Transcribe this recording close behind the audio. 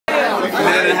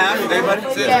and a half, everybody?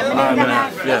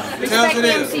 Yeah. Respect the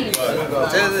MCs.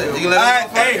 Alright,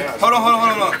 hey, hold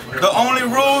on. The only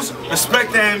rules,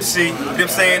 respect the MC. You know what I'm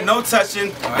saying? No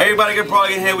touching. Everybody get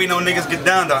brought in here. We know niggas get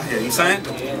down here. You know what I'm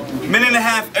saying? Minute and a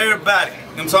half, everybody. You know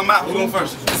what I'm talking about? Who's going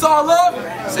first? It's all up.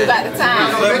 About the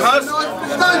time. Slimm Hustle.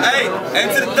 Hey,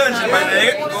 into the dungeon, my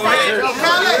nigga. Go ahead.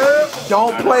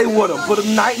 Don't play with them. Put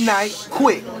them night,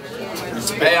 quick.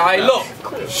 Hey, alright, look.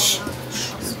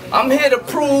 I'm here to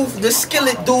prove the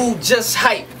Skillyt dude just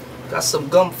hype. Got some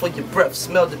gum for your breath.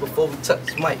 Smelled it before we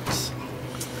touched mics.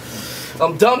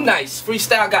 I'm dumb nice.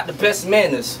 Freestyle got the best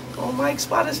manners. Oh, Mike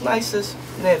spot is nicest.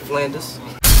 Ned Flanders.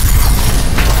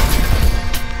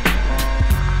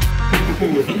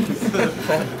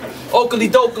 Oakley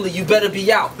dokley, you better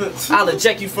be out. I'll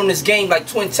eject you from this game like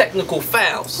twin technical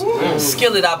fouls.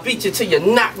 Skillyt, I'll beat you till your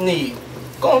knock knee.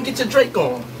 Go and get your Drake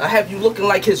on. I have you looking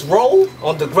like his role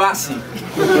on Degrassi.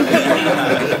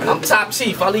 I'm top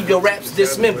chief. I leave your raps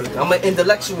dismembered. I'm an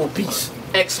intellectual beast.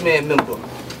 X-Men member.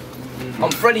 I'm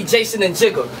Freddy, Jason, and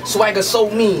Jigger. Swagger so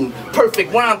mean.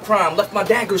 Perfect rhyme crime. Left my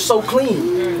dagger so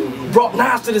clean. Brought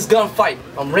knives to this gunfight.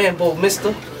 I'm Rambo,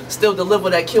 mister. Still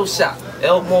deliver that kill shot.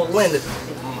 Elmore Leonard.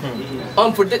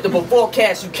 Unpredictable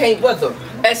forecast you can't weather.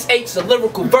 SH, the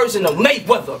lyrical version of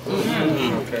Mayweather.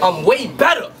 I'm way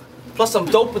better. Plus I'm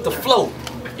dope with the flow.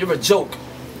 You're a joke.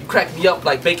 You crack me up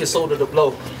like baking soda to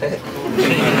blow.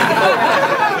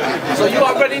 So you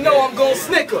already know I'm gon'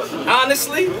 snicker.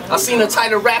 Honestly, I seen a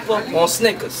tighter rapper on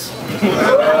Snickers.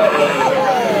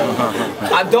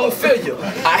 I don't feel you.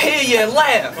 I hear you and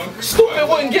laugh. Stupid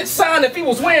wouldn't get signed if he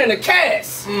was wearing a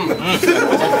cast. I'm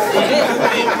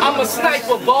a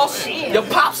sniper, boss. Your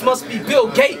pops must be Bill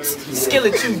Gates.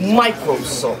 Skillyt you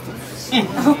Microsoft.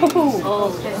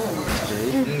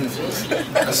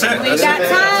 That's it. We got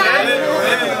time.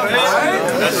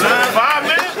 That's 5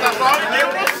 minutes. That's all you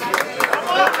give us. Come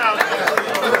on now.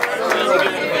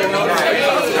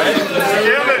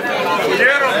 Give it.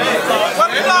 Get him. What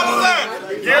the hell is that?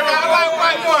 Give him. I like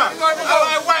white one.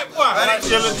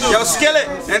 Yo, Skillyt,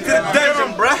 into the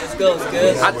dungeon, bruh. Let's go.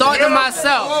 I thought to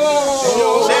myself.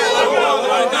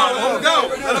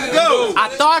 Let him go. I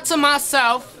thought to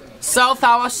myself,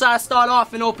 how should I start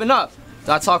off and open up?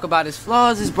 Do I talk about his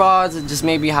flaws, his broads, or just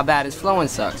maybe how bad his flowing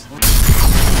sucks?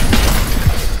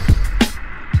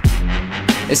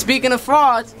 And speaking of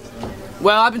frauds,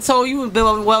 well, I've been told you've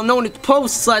been well known to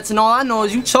post sluts, and all I know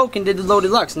is you choke and did the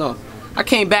loaded lux. No, I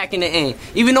came back in the end.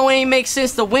 Even though it ain't make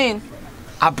sense to win,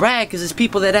 I brag because it's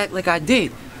people that act like I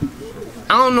did.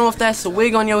 I don't know if that's a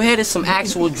wig on your head or some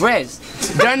actual dreads.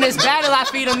 During this battle, I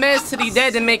feed a mess to the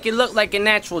dead to make it look like a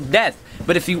natural death.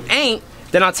 But if you ain't,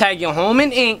 then I'll tag your home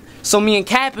in ink so me and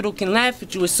Capital can laugh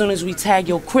at you as soon as we tag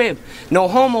your crib. No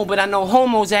homo, but I know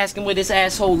homos asking where this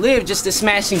asshole live just to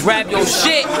smash and grab your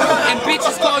shit. And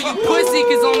bitches call you pussy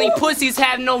cause only pussies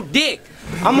have no dick.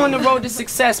 I'm on the road to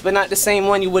success, but not the same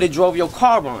one you would've drove your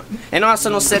car on. And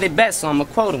Arsenal said it best, so I'ma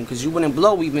quote him, cause you wouldn't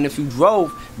blow even if you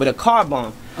drove with a car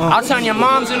bomb. I'll turn your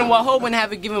moms into a hoe and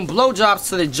have her giving blowjobs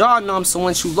to the jaw numb, so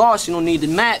once you lost, you don't need the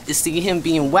map to see him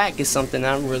being whack is something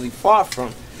I'm really far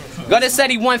from. Gutter said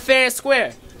he won fair and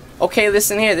square. Okay,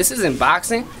 listen here, this isn't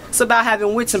boxing. It's about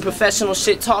having wits and professional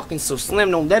shit talking, so Slim,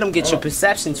 don't let him get your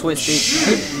perception twisted.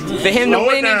 For him to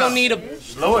win, he gonna need a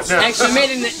extra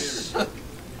minute.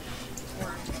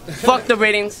 Fuck the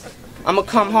ratings. I'ma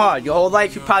come hard. Your whole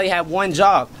life you probably had one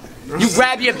job. You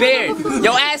grab your beard.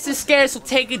 Your ass is scared, so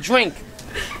take a drink.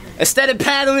 Instead of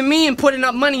paddling me and putting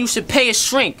up money, you should pay a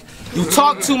shrink. You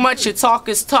talk too much, your talk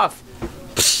is tough.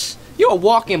 Psh, you're a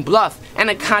walking bluff and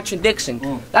a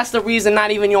contradiction. That's the reason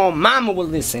not even your own mama will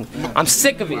listen. I'm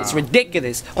sick of it. It's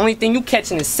ridiculous. Only thing you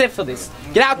catching is syphilis.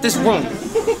 Get out this room.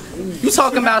 You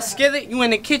talking about Skillyt? You in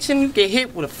the kitchen, you get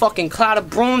hit with a fucking cloud of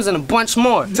brooms and a bunch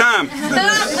more. Time.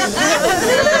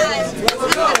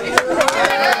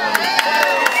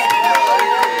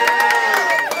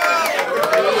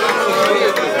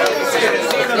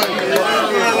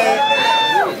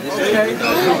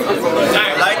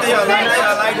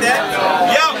 Like that.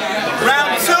 Yo,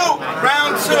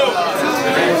 round two.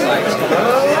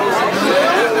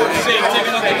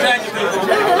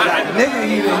 Nigga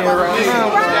even here right now.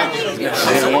 Yo,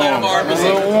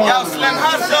 Slimm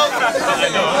Hustle.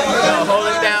 Hold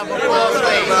it down before the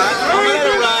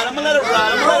I'ma let it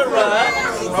ride.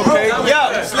 Okay. Yo,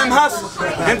 Slimm Hustle.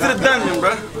 Into the dungeon,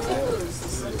 bro.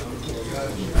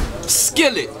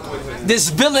 Skillyt, this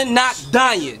villain not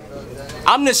dying.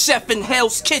 I'm the chef in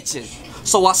Hell's Kitchen,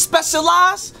 so I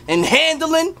specialize in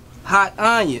handling hot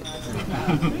iron.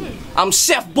 I'm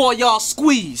Chef Boyard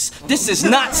Squeeze. This is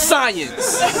not science.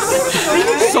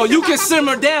 So you can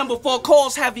simmer down before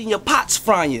cause having your pots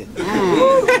frying.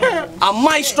 I'm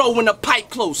maestro when the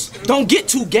pipe close. Don't get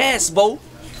too gas, bo.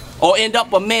 Or end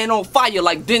up a man on fire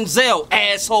like Denzel,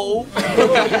 asshole.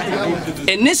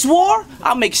 In this war,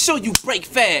 I'll make sure you break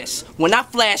fast. When I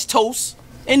flash toast,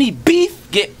 any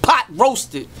beef get pot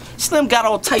roasted. Slim got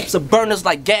all types of burners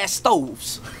like gas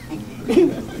stoves.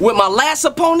 With my last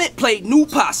opponent, played new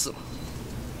possum.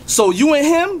 So you and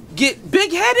him get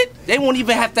big-headed, they won't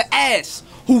even have to ask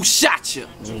who shot you.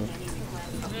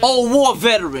 Old war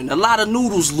veteran, a lot of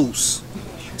noodles loose.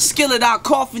 Skillyt out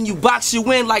coughing, you box you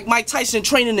in like Mike Tyson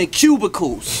training in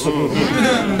cubicles.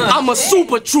 I'm a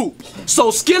super troop,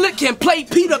 so Skillyt can play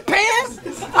Peter Pan.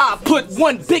 I'll put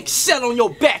one big shell on your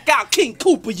back, I'll King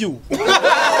Cooper you.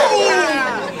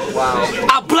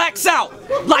 I blacks out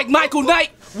like Michael Knight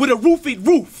with a roofied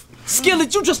roof.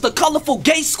 Skillyt, you just a colorful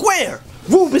gay square.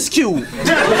 Rubik's Cube.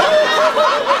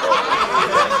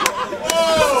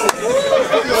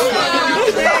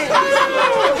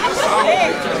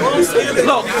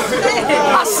 Look,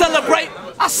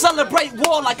 I celebrate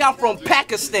war like I'm from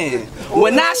Pakistan.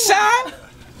 When I shine,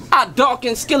 I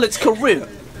darken Skillit's career.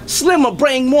 Slimmer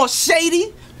bring more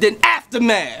shady than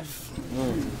Aftermath.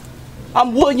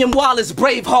 I'm William Wallace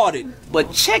Bravehearted,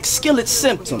 but check Skillit's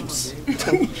symptoms.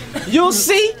 You'll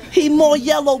see he more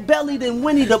yellow belly than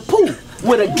Winnie the Pooh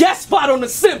with a guest spot on The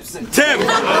Simpsons. Tim.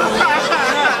 I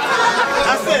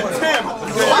said Tim.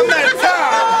 I meant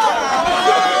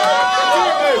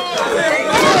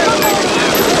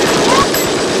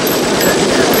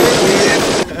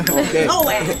Okay. Oh,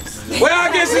 well,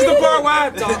 I guess it's the part where I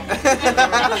talk.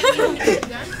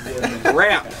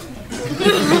 Rap.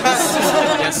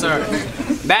 Yes, sir.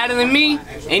 Better than me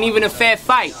ain't even a fair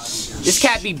fight. This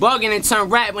cat be bugging and turn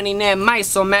rap when he near mice,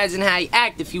 so imagine how he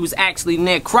act if he was actually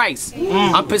near Christ.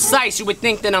 I'm precise, you would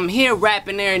think that I'm here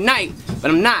rapping every night,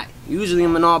 but I'm not. Usually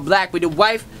I'm in all black with a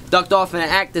wife, ducked off and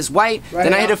act as white,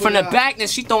 then I hit her from the back, then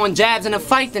she throwing jabs in a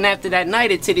fight, then after that night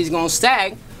her titties gonna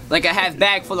sag like a half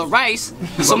bag full of rice.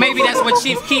 So maybe that's what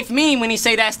Chief Keef mean when he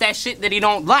say that's that shit that he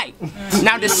don't like.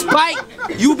 Now despite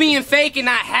you being fake and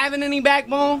not having any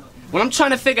backbone, what I'm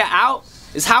trying to figure out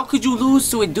is how could you lose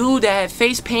to a dude that had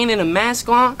face paint and a mask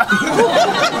on?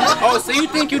 Oh, so you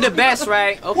think you the best,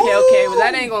 right? Okay, well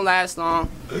that ain't gonna last long.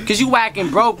 Cause you whack and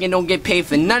broke and don't get paid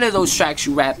for none of those tracks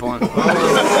you rap on.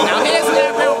 Now here's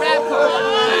that real rap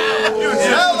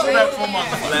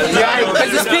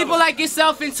Cause there's people like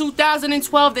yourself in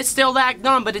 2012 that still act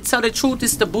dumb, but to tell the truth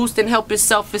is to boost and help his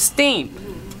self-esteem.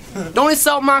 Don't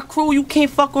insult my crew, you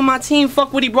can't fuck with my team,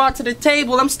 fuck what he brought to the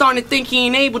table. I'm starting to think he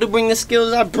ain't able to bring the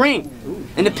skills I bring.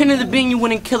 Independent of being, you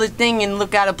wouldn't kill a thing and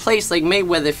look out of place like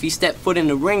Mayweather if he stepped foot in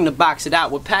the ring to box it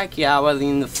out with Pacquiao other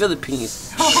in the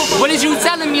Philippines. What is you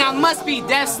telling me? I must be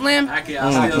deaf, Slim?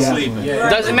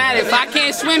 Doesn't matter, if I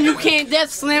can't swim, you can't deaf,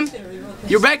 Slim.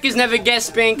 Your records never get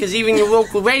spin, cause even your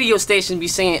local radio station be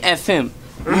saying FM.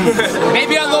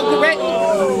 Maybe our local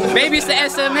maybe it's the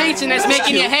SMH and that's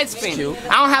making your head spin.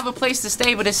 I don't have a place to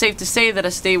stay, but it's safe to say that I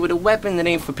stay with a weapon that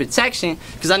ain't for protection.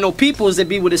 Cause I know peoples that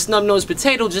be with a snub-nosed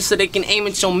potato just so they can aim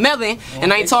at your melon.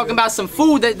 And I ain't talking about some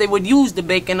food that they would use to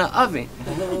bake in the oven.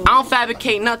 I don't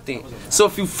fabricate nothing. So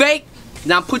if you fake,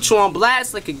 then I'll put you on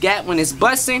blast like a gat when it's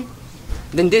busting.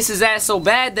 Then this is ass so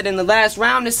bad that in the last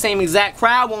round, the same exact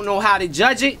crowd won't know how to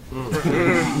judge it.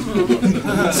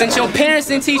 Since your parents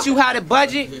didn't teach you how to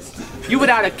budget, you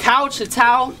without a couch, a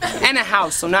towel, and a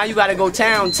house. So now you gotta go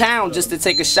town just to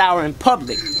take a shower in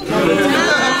public.